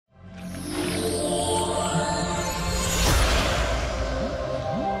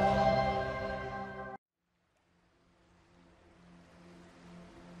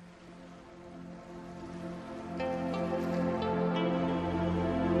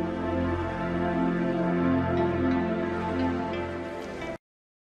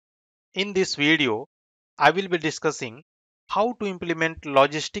In this video, I will be discussing how to implement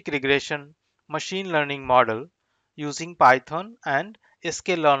logistic regression machine learning model using Python and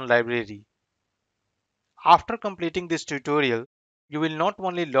Sklearn library. After completing this tutorial, you will not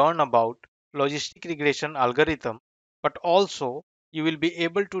only learn about logistic regression algorithm, but also you will be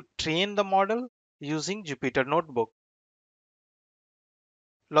able to train the model using Jupyter Notebook.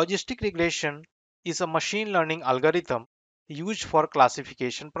 Logistic regression is a machine learning algorithm used for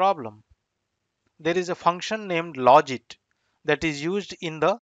classification problem. There is a function named logit that is used in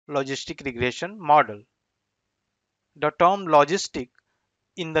the logistic regression model. The term logistic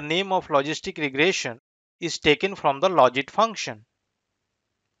in the name of logistic regression is taken from the logit function.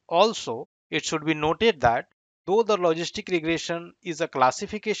 Also, it should be noted that though the logistic regression is a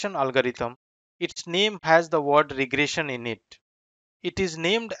classification algorithm, its name has the word regression in it. It is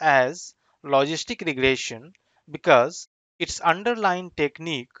named as logistic regression because its underlying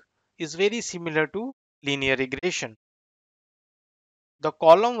technique is very similar to linear regression. The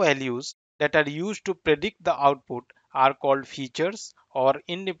column values that are used to predict the output are called features or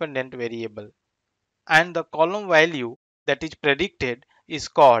independent variable, and the column value that is predicted is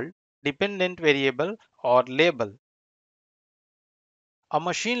called dependent variable or label. A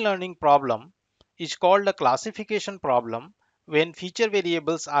machine learning problem is called a classification problem when feature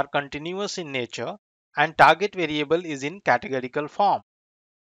variables are continuous in nature and target variable is in categorical form.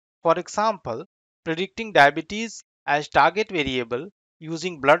 For example, predicting diabetes as target variable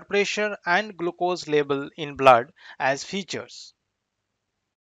using blood pressure and glucose level in blood as features.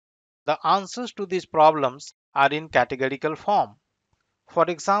 The answers to these problems are in categorical form. For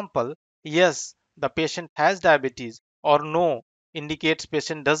example, yes, the patient has diabetes, or no indicates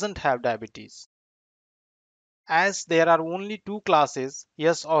patient doesn't have diabetes. As there are only two classes,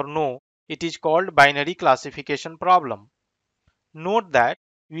 yes or no, it is called binary classification problem. Note that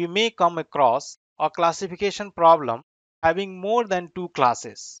we may come across a classification problem having more than two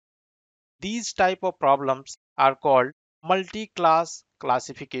classes. These type of problems are called multi-class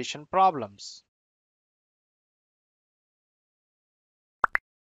classification problems.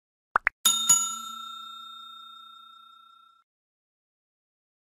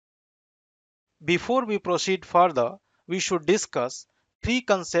 Before we proceed further, we should discuss three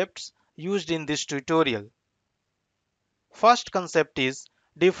concepts used in this tutorial. First concept is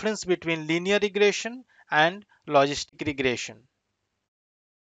difference between linear regression and logistic regression.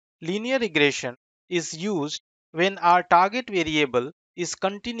 Linear regression is used when our target variable is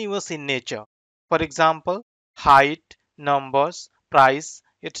continuous in nature. For example, height, numbers, price,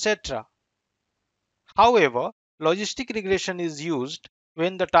 etc. However, logistic regression is used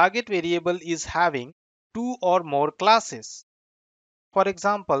when the target variable is having two or more classes. For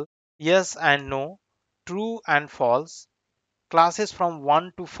example, yes and no, true and false, classes from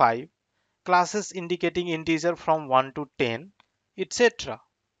 1 to 5, classes indicating integer from 1 to 10, etc.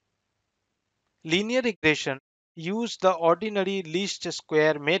 Linear regression uses the ordinary least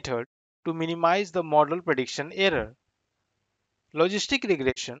square method to minimize the model prediction error. Logistic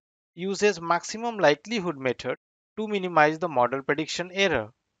regression uses maximum likelihood method to minimize the model prediction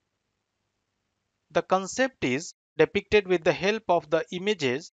error. The concept is depicted with the help of the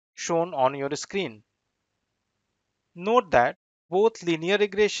images shown on your screen. Note that both linear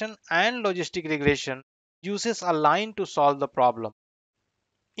regression and logistic regression uses a line to solve the problem.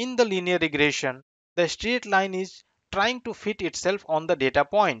 In the linear regression, the straight line is trying to fit itself on the data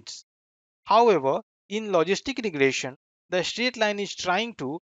points. However, in logistic regression, the straight line is trying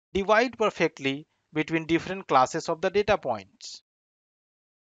to divide perfectly between different classes of the data points.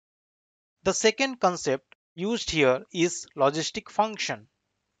 The second concept used here is logistic function.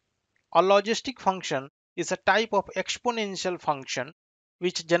 A logistic function is a type of exponential function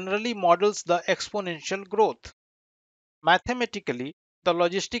which generally models the exponential growth. Mathematically, the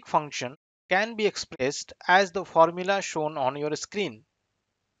logistic function can be expressed as the formula shown on your screen,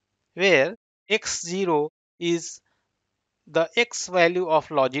 where x0 is the x value of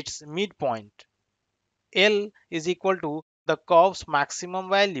logit's midpoint, L is equal to the curve's maximum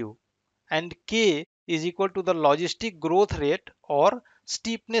value, and K is equal to the logistic growth rate or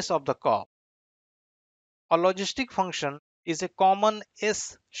steepness of the curve. A logistic function is a common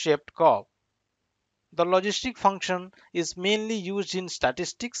S-shaped curve. The logistic function is mainly used in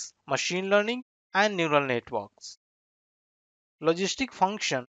statistics, machine learning, and neural networks. Logistic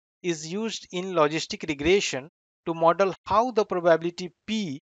function is used in logistic regression to model how the probability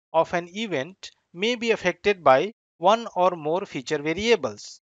P of an event may be affected by one or more feature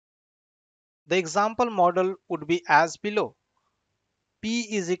variables. The example model would be as below.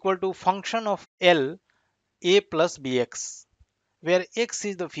 P is equal to function of L a plus bx, where x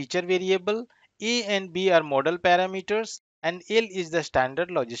is the feature variable, a and b are model parameters, and L is the standard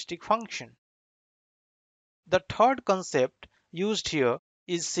logistic function. The third concept used here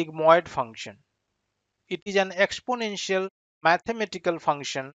is sigmoid function. It is an exponential mathematical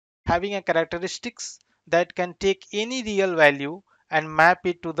function having a characteristics that can take any real value and map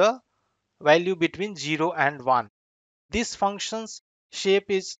it to the value between 0 and 1. This function's shape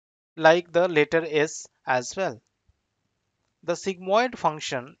is like the letter S as well. The sigmoid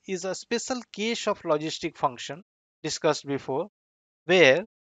function is a special case of logistic function discussed before, where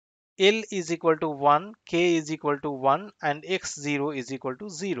L is equal to 1, K is equal to 1, and x0 is equal to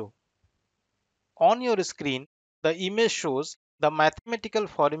 0. On your screen, the image shows the mathematical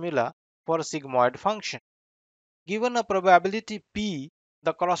formula for a sigmoid function. Given a probability P,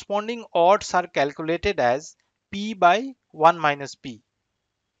 the corresponding odds are calculated as P by 1 minus P.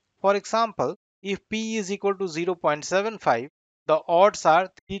 For example, if P is equal to 0.75, the odds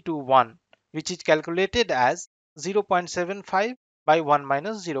are 3 to 1, which is calculated as 0.75 by 1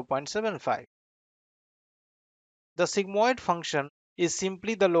 minus 0.75. The sigmoid function is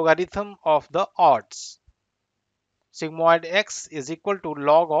simply the logarithm of the odds. Sigmoid x is equal to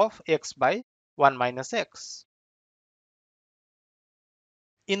log of x by 1 minus x.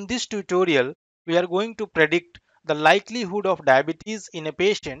 In this tutorial, we are going to predict the likelihood of diabetes in a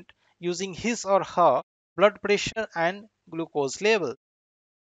patient using his or her blood pressure and glucose level.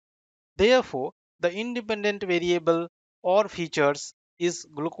 Therefore, the independent variable or features is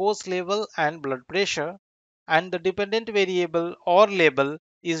glucose level and blood pressure, and the dependent variable or label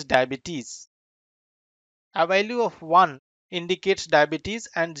is diabetes. A value of 1 indicates diabetes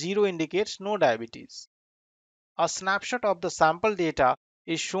and 0 indicates no diabetes. A snapshot of the sample data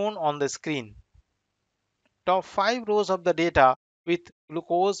is shown on the screen. Top 5 rows of the data with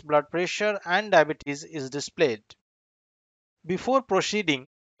glucose, blood pressure, and diabetes is displayed. Before proceeding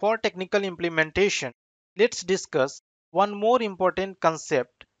for technical implementation, let's discuss one more important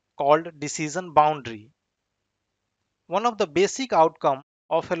concept called decision boundary. One of the basic outcomes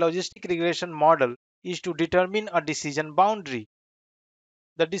of a logistic regression model is to determine a decision boundary.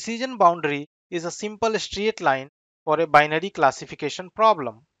 The decision boundary is a simple straight line for a binary classification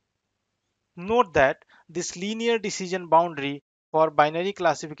problem. Note that this linear decision boundary for binary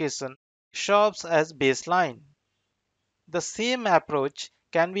classification serves as baseline. The same approach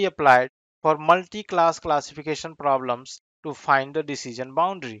can be applied for multi-class classification problems to find the decision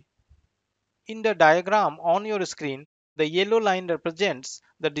boundary. In the diagram on your screen, the yellow line represents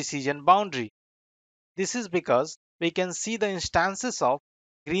the decision boundary. This is because we can see the instances of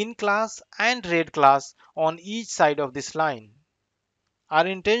green class and red class on each side of this line. Our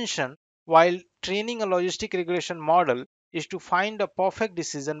intention while training a logistic regression model is to find a perfect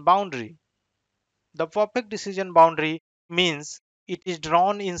decision boundary. The perfect decision boundary means it is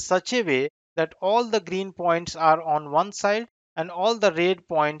drawn in such a way that all the green points are on one side and all the red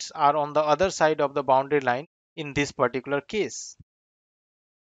points are on the other side of the boundary line in this particular case.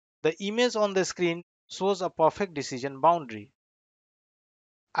 The image on the screen shows a perfect decision boundary.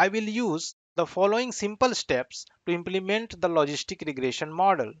 I will use the following simple steps to implement the logistic regression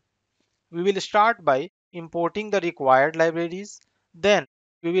model. We will start by importing the required libraries. Then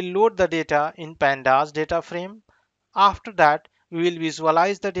we will load the data in pandas data frame. After that, we will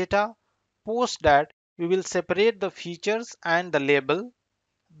visualize the data. Post that, we will separate the features and the label.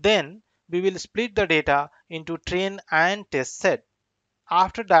 Then we will split the data into train and test set.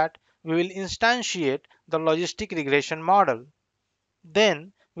 After that, we will instantiate the logistic regression model.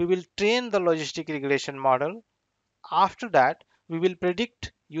 Then we will train the logistic regression model. After that, we will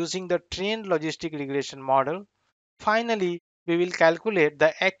predict using the trained logistic regression model. Finally, we will calculate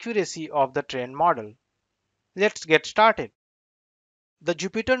the accuracy of the trained model. Let's get started. The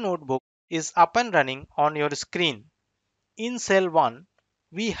Jupyter Notebook is up and running on your screen. In cell 1,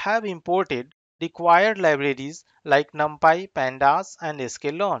 we have imported required libraries like NumPy, Pandas, and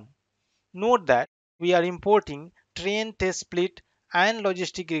Sklearn. Note that we are importing train, test, split, and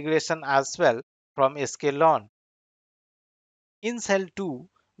logistic regression as well from Sklearn. In cell 2,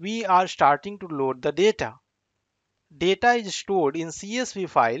 we are starting to load the data. Data is stored in CSV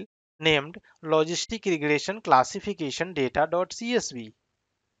file named Logistic Regression Classification Data.csv.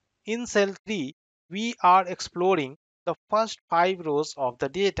 In cell 3, we are exploring the first 5 rows of the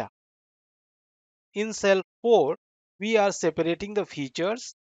data. In cell 4, we are separating the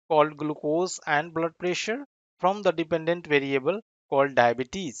features called glucose and blood pressure from the dependent variable called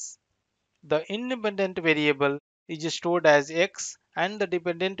diabetes. The independent variable is stored as x and the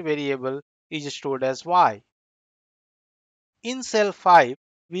dependent variable is stored as y. In cell 5,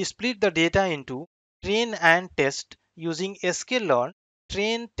 we split the data into train and test using Sklearn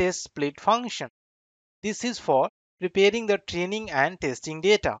train test split function. This is for preparing the training and testing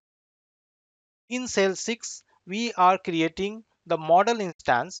data. In cell 6, we are creating the model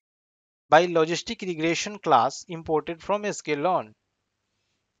instance by logistic regression class imported from Sklearn.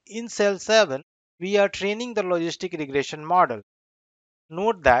 In cell 7, we are training the logistic regression model.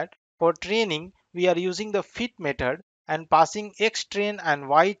 Note that for training, we are using the fit method and passing xtrain and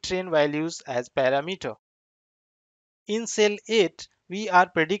ytrain values as parameter. In cell 8, we are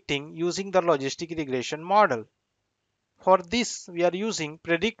predicting using the logistic regression model. For this, we are using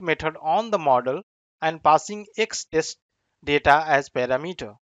predict method on the model and passing xtest data as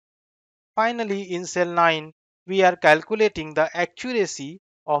parameter. Finally, in cell 9, we are calculating the accuracy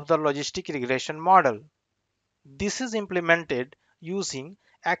of the logistic regression model. This is implemented using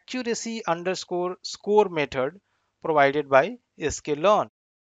accuracy underscore score method provided by Sklearn.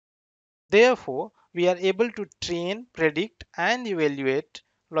 Therefore, we are able to train, predict, and evaluate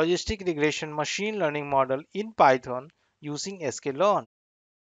logistic regression machine learning model in Python using Sklearn.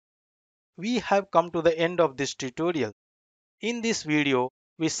 We have come to the end of this tutorial. In this video,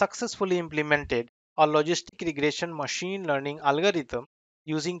 we successfully implemented a logistic regression machine learning algorithm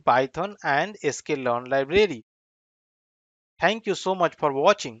using Python and Sklearn library. Thank you so much for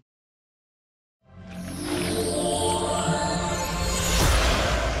watching.